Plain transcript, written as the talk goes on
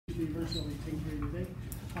Thursday, I'll be taking care of you today.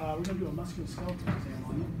 We're going to do a musculoskeletal exam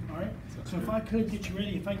on you, all right? So if I could get you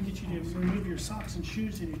ready, if I can get you to remove your socks and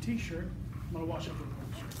shoes and your t-shirt, I'm going to wash up real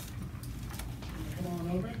quick. Come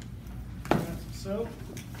on over. Grab some soap.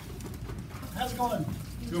 How's it going?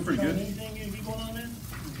 Doing pretty good. Anything going on there?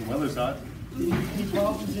 The weather's hot. Any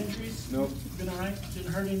problems, injuries? Nope. Been all right?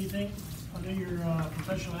 Didn't hurt anything? I know you're a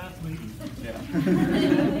professional athlete. Yeah.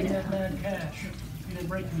 You had bad cash. You didn't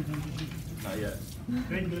break anything, did you? Not yet.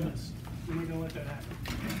 Thank goodness. We're not going to let that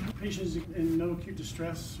happen. Patient is in no acute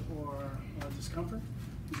distress or discomfort.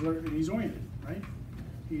 He's alert and he's oriented, right?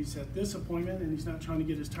 He's at this appointment and he's not trying to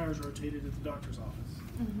get his tires rotated at the doctor's office.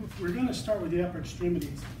 We're going to start with the upper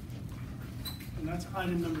extremities, and that's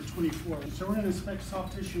item number 24. So we're going to inspect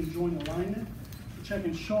soft tissue and joint alignment. We're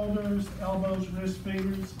checking shoulders, elbows, wrists,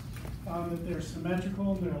 fingers, that they're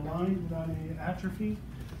symmetrical, they're aligned without any atrophy.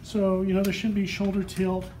 So, you know, there shouldn't be shoulder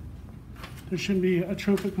tilt. There shouldn't be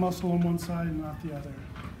atrophic muscle on one side and not the other,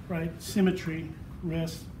 right? Symmetry,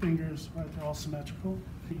 wrists, fingers, right? They're all symmetrical.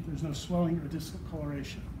 There's no swelling or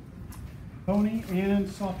discoloration. Bony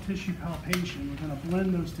and soft tissue palpation, we're going to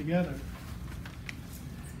blend those together.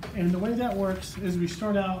 And the way that works is we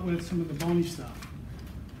start out with some of the bony stuff.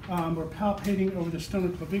 We're palpating over the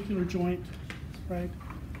sternoclavicular joint, right?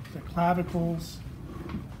 The clavicles,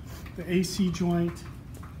 the AC joint,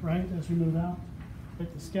 right, as we move out,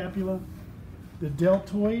 right, the scapula, the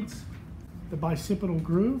deltoids, the bicipital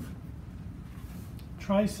groove,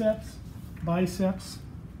 triceps, biceps,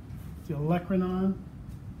 the olecranon,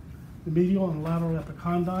 the medial and lateral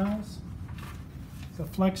epicondyles, the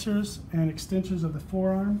flexors and extensions of the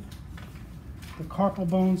forearm, the carpal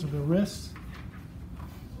bones of the wrist,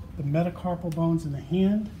 the metacarpal bones in the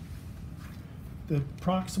hand, the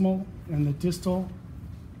proximal and the distal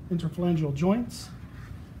interphalangeal joints.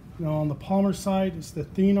 Now on the palmar side is the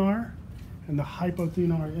thenar and the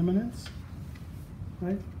hypothenar eminence,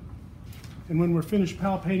 right? And when we're finished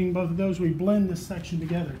palpating both of those, we blend this section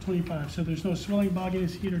together, 25. So there's no swelling,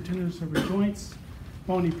 bogginess, heat, or tenderness over joints,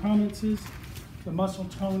 bony prominences. The muscle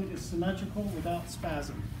tone is symmetrical without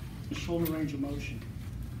spasm. The shoulder range of motion,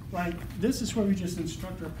 right? This is where we just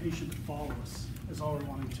instruct our patient to follow us, is all we're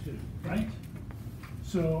wanting to do, right?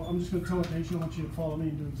 So I'm just going to tell the patient, I want you to follow me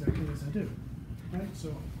and do exactly as I do, right?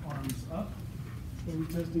 So arms up. What are we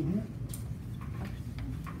testing here?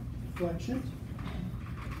 Flexion.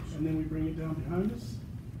 And then we bring it down behind us.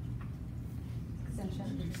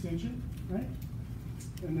 Extension. Extension, right?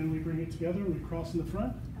 And then we bring it together and we cross in the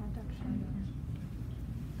front.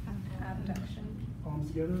 Abduction. Palms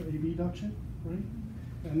together, abduction, right?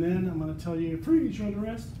 And then I'm going to tell you, freeze, show the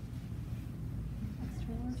rest.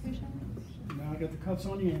 External rotation. Now I got the cuffs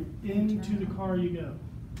on you, and into the car you go.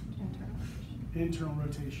 Internal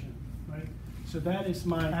rotation, right? So that is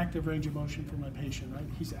my active range of motion for my patient, right?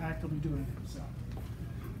 He's actively doing it himself.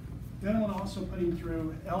 Then I'm going to also put him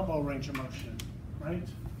through elbow range of motion, right?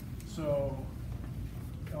 So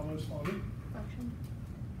elbows forward. Flexion.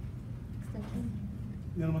 Extension.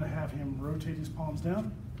 Then I'm going to have him rotate his palms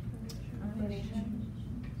down. Rotation.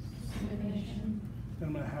 Rotation. Then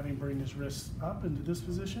I'm going to have him bring his wrists up into this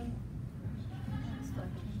position.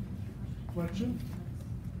 Flexion.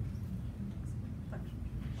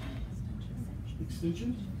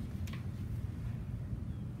 Extension.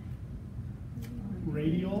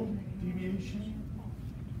 Radial deviation.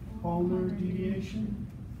 Palmar deviation.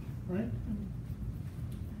 Right?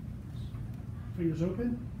 Fingers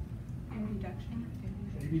open. Abduction.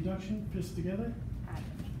 Abduction. Fists together.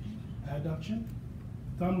 Adduction.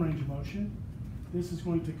 Thumb range of motion. This is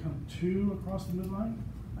going to come 2 across the midline.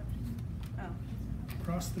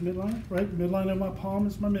 Across the midline, right? Midline of my palm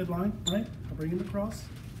is my midline, right? I'll bring him across.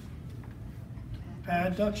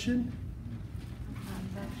 Adduction.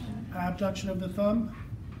 Abduction of the thumb.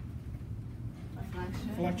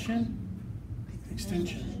 Flexion.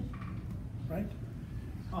 Extension, right?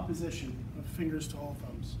 Opposition of fingers to all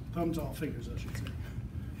thumbs. Thumbs to all fingers, I should say.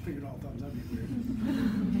 Finger to all thumbs, that'd be weird.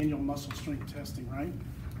 Annual muscle strength testing, right?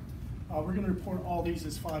 We're going to report all these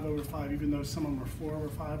as 5/5, even though some of them are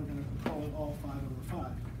 4/5. We're going to call it all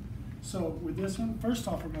 5/5. So with this one, first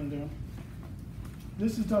off, we're going to do,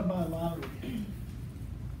 this is done bilaterally.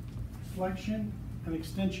 Flexion and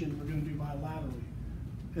extension, we're going to do bilaterally.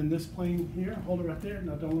 In this plane here, hold it right there.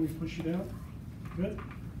 Now don't let me push you down. Good.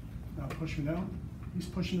 Now push him down. He's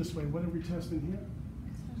pushing this way. What are we testing here?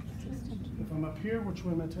 If I'm up here, which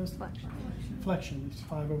way am I testing? Flexion. It's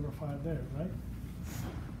 5/5 there, right?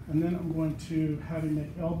 And then I'm going to have you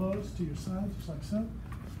make elbows to your side, just like so.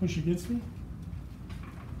 Push against me.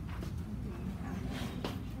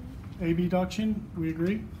 Abduction, we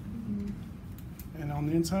agree? And on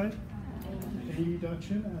the inside?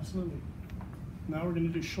 Adduction, absolutely. Now we're going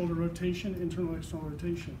to do shoulder rotation, internal external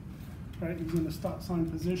rotation. All right, he's in the stop sign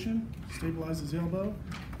position, stabilize his elbow.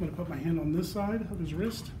 I'm going to put my hand on this side of his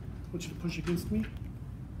wrist. I want you to push against me.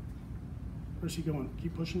 Where's he going?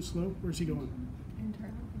 Keep pushing slow. Where's he going?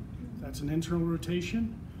 Internal. That's an internal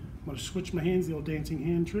rotation. I'm going to switch my hands, the old dancing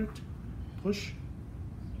hand trick. Push.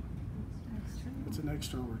 External. It's an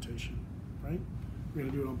external rotation, right? We're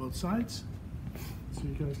going to do it on both sides. So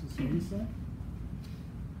you guys can see this side.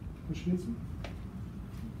 Push against me.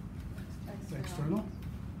 External.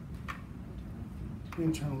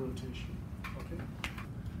 Internal rotation. Okay.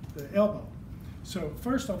 The elbow. So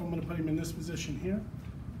first off, I'm going to put him in this position here.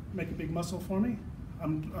 Make a big muscle for me.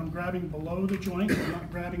 I'm grabbing below the joint. I'm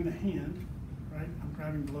not grabbing the hand, right? I'm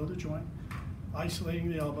grabbing below the joint, isolating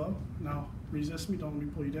the elbow. Now resist me. Don't let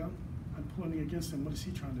me pull you down. I'm pulling against him. What is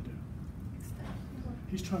he trying to do?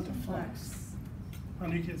 He's trying to flex. I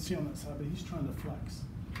know you can't see on that side, but he's trying to flex,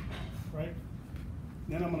 right?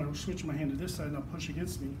 Then I'm going to switch my hand to this side and I'll push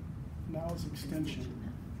against me. Now it's extension,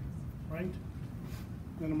 right?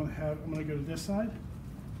 Then I'm going to go to this side,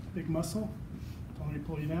 big muscle. Don't let me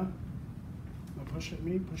pull you down. Now push at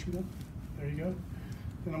me, push me down. There you go.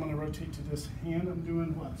 Then I'm going to rotate to this hand. I'm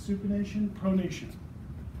doing what? Supination, pronation.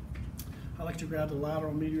 I like to grab the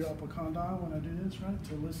lateral medial epicondyle when I do this, right?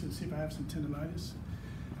 To listen to see if I have some tendonitis.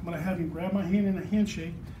 I'm going to have you grab my hand in a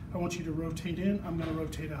handshake. I want you to rotate in. I'm going to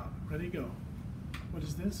rotate out. Ready, go. What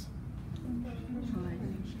is this?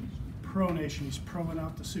 Pronation. He's proing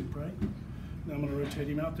out the soup, right? Now I'm going to rotate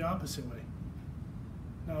him out the opposite way.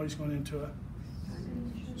 Now he's going into a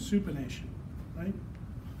supination, right?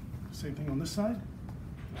 Same thing on this side,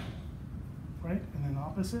 right? And then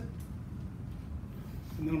opposite.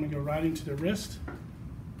 And then I'm going to go right into the wrist.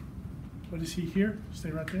 What is he here? Stay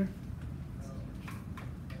right there.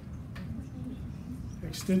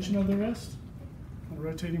 Extension of the wrist. I'm going to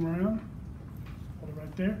rotate him around. Hold it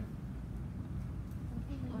right there.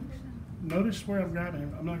 Notice where I'm grabbing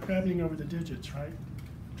him. I'm not grabbing over the digits, right?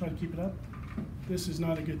 Try to keep it up. This is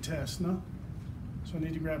not a good test, no? So I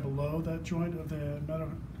need to grab below that joint of the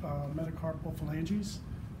metacarpal phalanges.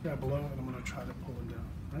 Grab below, and I'm going to try to pull him down,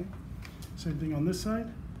 right? Same thing on this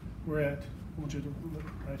side. We're at, I want you to look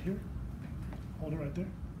right here. Hold it right there.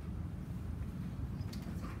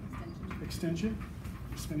 Extension.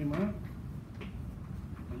 Spin him around.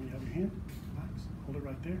 And you have your hand. Relax. Hold it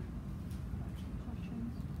right there.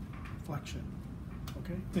 Flexion.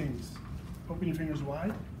 Okay? Things. Open your fingers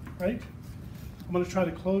wide, right? I'm going to try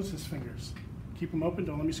to close his fingers. Keep them open.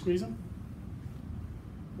 Don't let me squeeze them.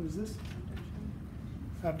 What is this?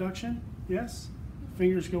 Abduction. Yes.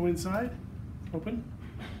 Fingers go inside. Open.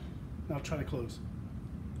 Now try to close.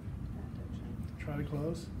 Try to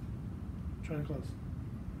close. Try to close.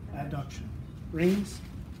 Adduction. Rings.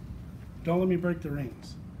 Don't let me break the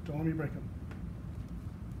rings. Don't let me break them.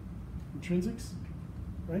 Intrinsics.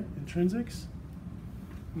 Right? Intrinsics.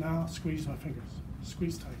 Now squeeze my fingers.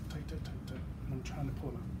 Squeeze tight, tight, tight, tight, tight. And I'm trying to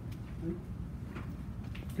pull them out. Right?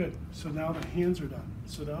 Good. So now the hands are done.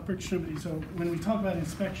 So the upper extremity. So when we talk about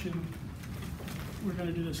inspection, we're going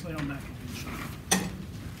to do this lay on back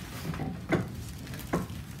again.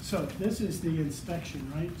 So this is the inspection,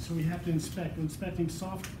 right? So we have to inspect. We're inspecting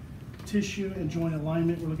soft tissue and joint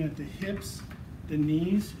alignment. We're looking at the hips, the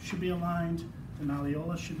knees should be aligned, the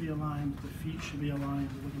malleolus should be aligned, the feet should be aligned.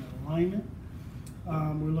 We're looking at alignment.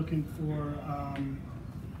 We're looking for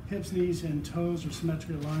hips, knees, and toes are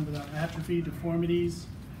symmetrically aligned without atrophy, deformities,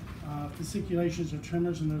 fasciculations or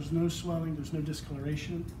tremors, and there's no swelling, there's no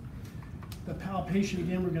discoloration. The palpation,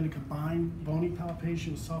 again, we're going to combine bony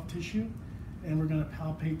palpation with soft tissue, and we're going to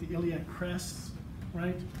palpate the iliac crests,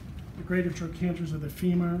 right? The greater trochanters of the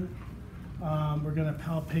femur. We're going to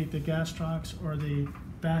palpate the gastrocs or the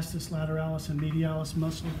vastus lateralis and medialis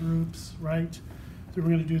muscle groups, right? Then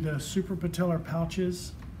we're going to do the suprapatellar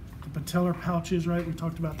pouches. The patellar pouches, right? We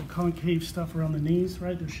talked about the concave stuff around the knees,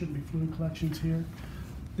 right? There shouldn't be fluid collections here.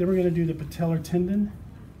 Then we're going to do the patellar tendon.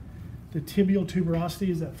 The tibial tuberosity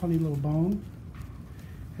is that funny little bone.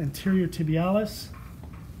 Anterior tibialis.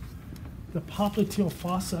 The popliteal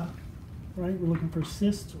fossa, right? We're looking for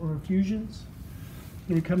cysts or effusions.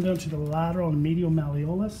 Then we come down to the lateral and medial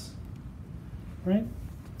malleolus, right?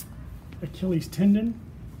 Achilles tendon.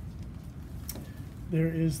 There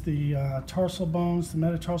is the tarsal bones. The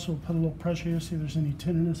metatarsal will put a little pressure here, see if there's any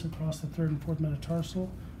tenderness across the third and fourth metatarsal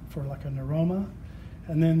for like a neuroma.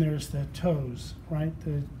 And then there's the toes, right?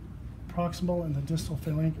 The proximal and the distal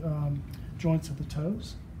joints of the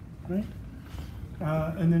toes, right?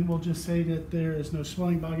 And then we'll just say that there is no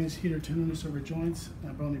swelling, bogginess, heat, or tenderness over joints,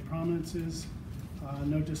 bony prominences,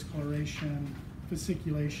 no discoloration,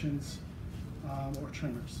 fasciculations, or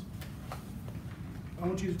tremors. I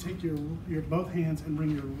want you to take your both hands and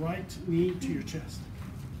bring your right knee to your chest.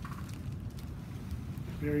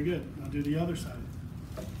 Very good. Now do the other side.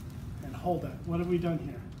 And hold that. What have we done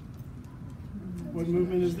here? What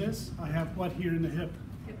movement is this? I have what here in the hip?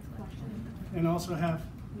 Hip flexion. And also have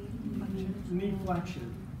knee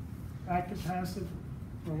flexion. Active, passive,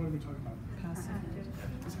 or what are we talking about? Passive.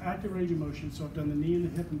 It's active range of motion, so I've done the knee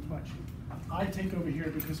and the hip and flexion. I take over here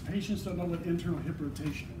because patients don't know what internal hip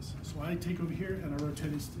rotation is. So I take over here and I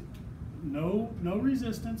rotate it. No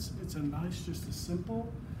resistance. It's a nice, just a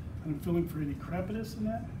simple, I'm feeling for any crepitus in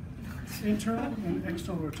that. Internal and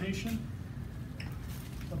external rotation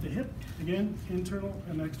of the hip. Again, internal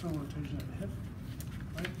and external rotation of the hip.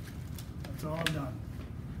 Right? That's all I've done.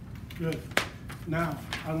 Good. Now,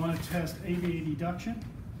 I want to test ABA deduction.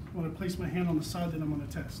 I want to place my hand on the side that I'm going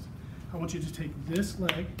to test. I want you to take this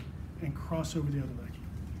leg and cross over the other leg.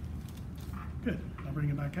 Good. Now bring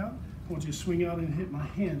it back out. I want you to swing out and hit my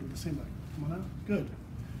hand with the same leg. Come on out. Good.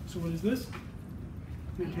 So what is this?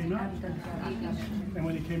 It came out. And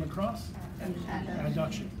when it came across?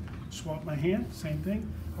 Adduction. Swap my hand. Same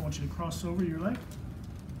thing. I want you to cross over your leg.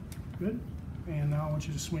 Good. And now I want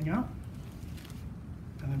you to swing out.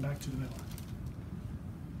 And then back to the middle.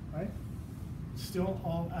 Right? Still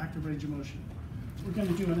all active range of motion. We're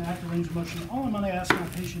going to do an active range of motion. All I'm going to ask my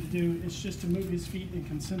patient to do is just to move his feet in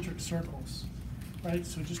concentric circles, right?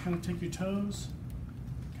 So just kind of take your toes,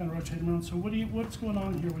 kind of rotate them around. So what's going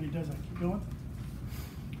on here when he does that? Keep going.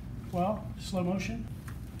 Well, slow motion,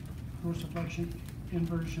 dorsiflexion,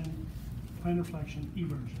 inversion, plantar flexion,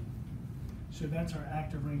 eversion. So that's our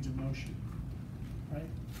active range of motion, right?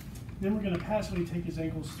 Then we're going to passively take his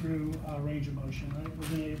ankles through range of motion, right? We're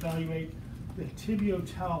going to evaluate the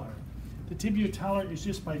tibiotalar. The tibiotalar is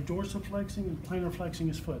just by dorsiflexing and plantar flexing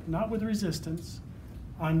his foot, not with resistance.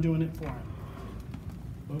 I'm doing it for him.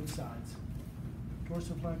 Both sides.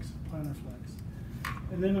 Dorsiflex, plantar flex.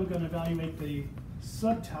 And then I'm going to evaluate the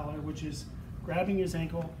subtalar, which is grabbing his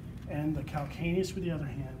ankle and the calcaneus with the other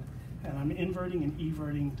hand, and I'm inverting and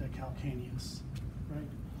everting the calcaneus, right?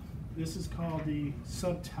 This is called the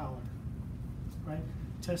subtalar, right?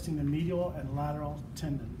 Testing the medial and lateral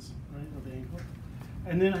tendons, right, of the ankle.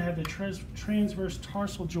 And then I have the transverse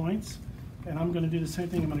tarsal joints, and I'm going to do the same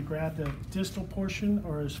thing. I'm going to grab the distal portion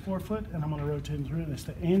or his forefoot, and I'm going to rotate him through, and it's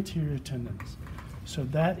the anterior tendons. So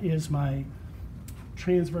that is my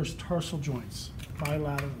transverse tarsal joints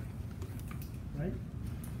bilaterally, right?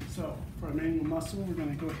 So for our manual muscle, we're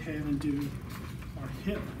going to go ahead and do our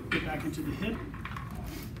hip, get back into the hip.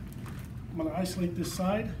 I'm going to isolate this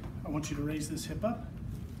side. I want you to raise this hip up.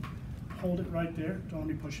 Hold it right there. Don't let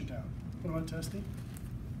me push it down. What am I testing?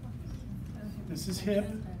 This is hip,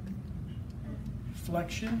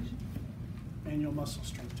 flexion, manual muscle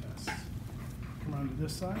strength test. Come around to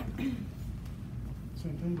this side.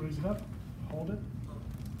 Same thing, raise it up, hold it.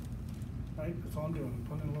 Right, that's all I'm doing. I'm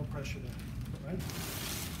putting a little pressure there, right?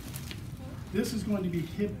 This is going to be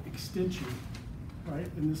hip extension, right,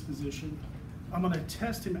 in this position. I'm going to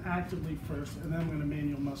test him actively first, and then I'm going to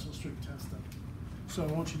manual muscle strength test him. So I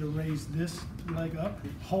want you to raise this leg up,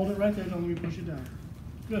 hold it right there, don't let me push it down.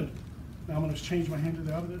 Good. Now I'm going to change my hand to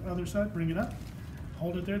the other side, bring it up,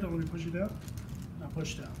 hold it there, don't let me push it down. Now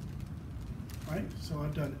push down. Right? So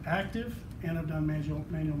I've done active and I've done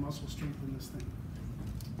manual muscle strength in this thing.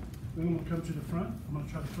 Then I'm going to come to the front. I'm going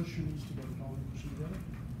to try to push your knees together, don't let me push them together.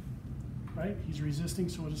 Right? He's resisting,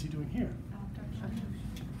 so what is he doing here?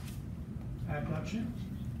 Abduction.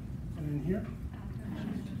 And then here?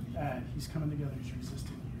 Add. He's coming together. He's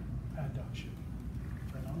resisting here. Adduction.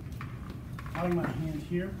 Right on. Having my hand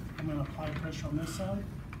here, I'm going to apply pressure on this side.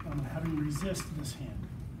 And I'm going to have him resist this hand.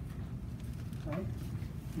 Right?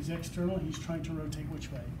 He's external. He's trying to rotate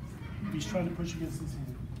which way? He's trying to push against this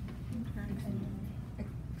hand.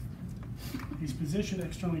 He's positioned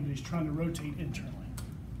externally, but he's trying to rotate internally.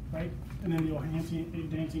 Right? And then the old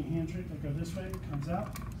dancing hand trick. I go this way, comes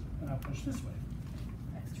out, and I push this way.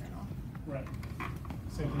 External. Right.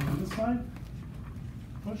 Same thing on this side.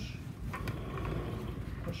 Push.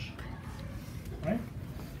 Push. Right?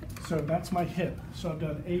 So that's my hip. So I've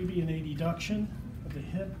done AB and AD deduction of the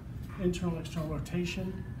hip, internal, external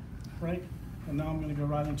rotation, right? And now I'm going to go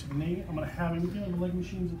right into the knee. I'm going to have him, you know, the leg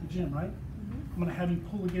machines at the gym, right? I'm going to have him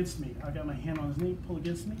pull against me. I got my hand on his knee, pull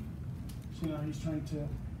against me. So now he's trying to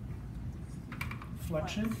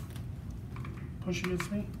flexion, push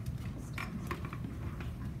against me.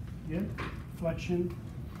 Again, flexion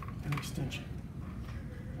and extension.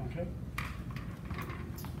 Okay?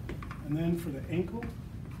 And then for the ankle,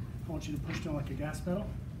 I want you to push down like a gas pedal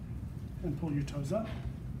and pull your toes up.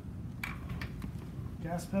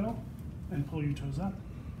 Gas pedal, and pull your toes up.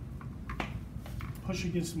 Push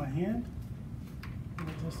against my hand. I'm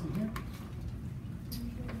going to test it here.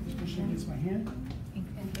 Push against my hand.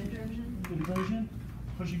 Inversion. Inversion.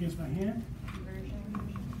 Push against my hand.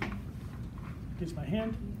 Inversion. Against my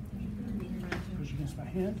hand. Push against my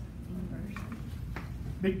hand. Inversion.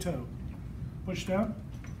 Big toe. Push down.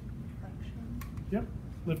 Flexion. Yep.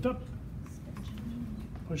 Lift up. Extension.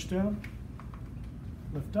 Push down.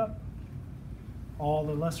 Lift up. All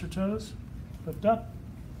the lesser toes. Lift up.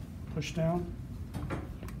 Push down.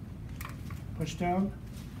 Push down.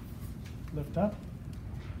 Lift up.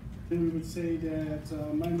 Then we would say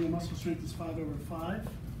that manual muscle strength is 5/5,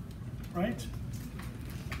 right?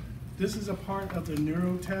 This is a part of the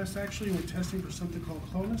neuro test. Actually, we're testing for something called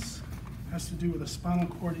clonus. It has to do with a spinal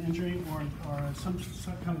cord injury or some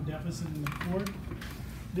kind of deficit in the cord.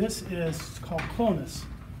 This is called clonus.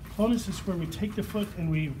 Clonus is where we take the foot and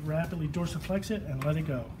we rapidly dorsiflex it and let it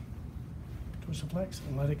go. Dorsiflex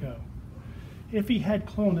and let it go. If he had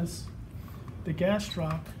clonus, the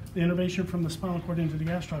gastroc, the innervation from the spinal cord into the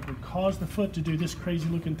gastroc would cause the foot to do this crazy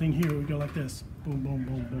looking thing here. It would go like this. Boom, boom,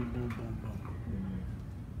 boom, boom, boom, boom, boom.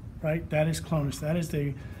 Right? That is clonus. That is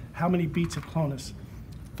the how many beats of clonus.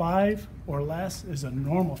 5 or less is a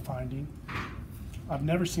normal finding. I've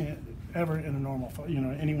never seen it ever in a normal,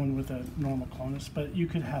 anyone with a normal clonus, but you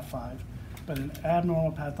could have 5. But an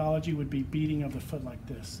abnormal pathology would be beating of the foot like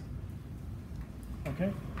this.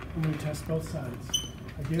 Okay? I'm going to test both sides.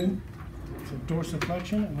 Again, it's a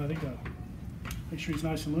dorsiflexion and let it go. Make sure he's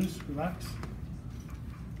nice and loose, relax.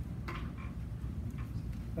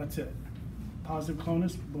 That's it. Positive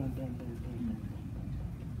clonus, boom, boom, boom, boom, boom, boom,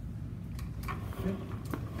 boom. Okay?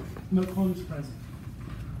 No clonus present.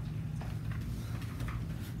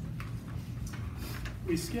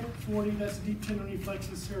 We skipped 40, that's deep tendon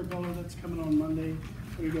reflexes, cerebellar, that's coming on Monday.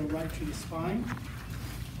 We go right to the spine.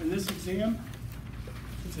 In this exam,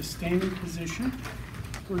 it's a standing position.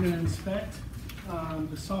 We're going to inspect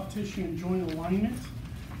the soft tissue and joint alignment.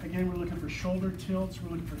 Again, we're looking for shoulder tilts, we're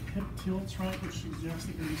looking for hip tilts, right, which suggests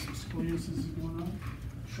that there's some scoliosis going on.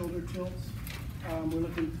 Shoulder tilts. We're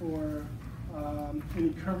looking for any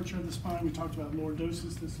curvature of the spine. We talked about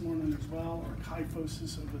lordosis this morning as well, or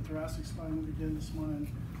kyphosis of the thoracic spine again this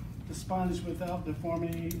morning. The spine is without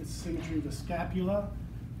deformity. It's symmetry of the scapula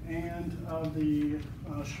and of the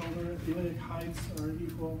shoulder. Iliac heights are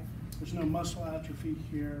equal. There's no muscle atrophy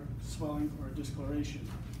here, swelling, or discoloration.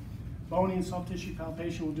 Bony and soft tissue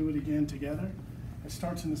palpation, we'll do it again together. It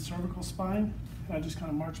starts in the cervical spine, and I just kind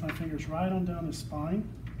of march my fingers right on down the spine.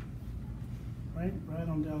 Right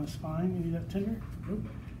on down the spine. Any that tender? Nope.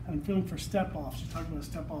 And I'm feeling for step-offs. You talk about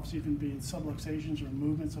step-offs even being subluxations or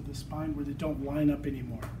movements of the spine where they don't line up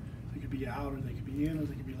anymore. They could be out, or they could be in, or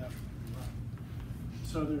they could be left, or they could be right.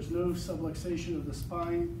 So there's no subluxation of the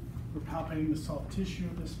spine. We're palpating the soft tissue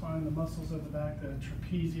of the spine, the muscles of the back, the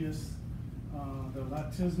trapezius, the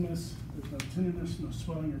latissimus. There's no tenderness, no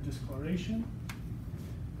swelling or discoloration.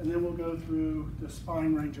 And then we'll go through the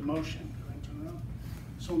spine range of motion. Go ahead and turn around.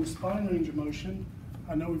 So in the spine range of motion,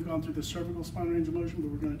 I know we've gone through the cervical spine range of motion,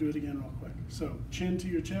 but we're going to do it again real quick. So chin to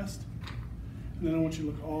your chest, and then I want you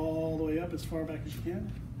to look all the way up as far back as you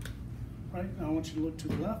can. Right? Now I want you to look to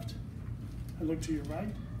the left, and look to your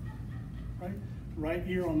right. Right? Right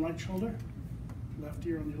ear on right shoulder, left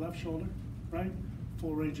ear on your left shoulder. Right?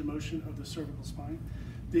 Full range of motion of the cervical spine.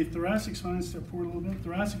 The thoracic spine, step forward a little bit.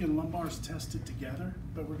 Thoracic and lumbar is tested together,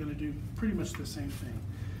 but we're going to do pretty much the same thing.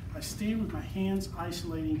 I stand with my hands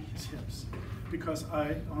isolating his hips because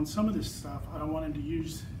on some of this stuff, I don't want him to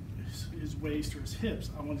use his waist or his hips.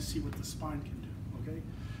 I want to see what the spine can do, okay?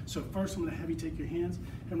 So first I'm going to have you take your hands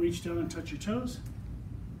and reach down and touch your toes,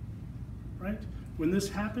 right? When this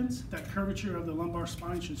happens, that curvature of the lumbar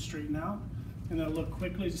spine should straighten out, and then I'll look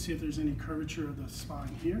quickly to see if there's any curvature of the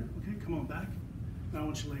spine here. Okay, come on back. Now I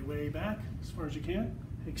want you to lay way back as far as you can.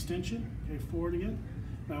 Extension, okay, forward again.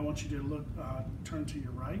 Now I want you to look, turn to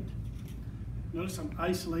your right. Notice I'm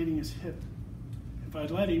isolating his hip. If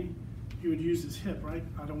I'd let him, he would use his hip, right?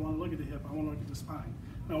 I don't want to look at the hip, I want to look at the spine.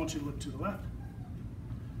 Now I want you to look to the left,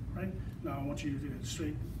 right? Now I want you to do it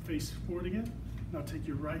straight face forward again. Now take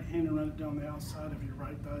your right hand and run it down the outside of your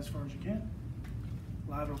right thigh as far as you can.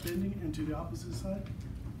 Lateral bending into the opposite side,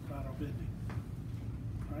 lateral bending,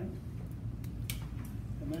 all right?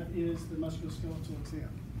 And that is the musculoskeletal exam.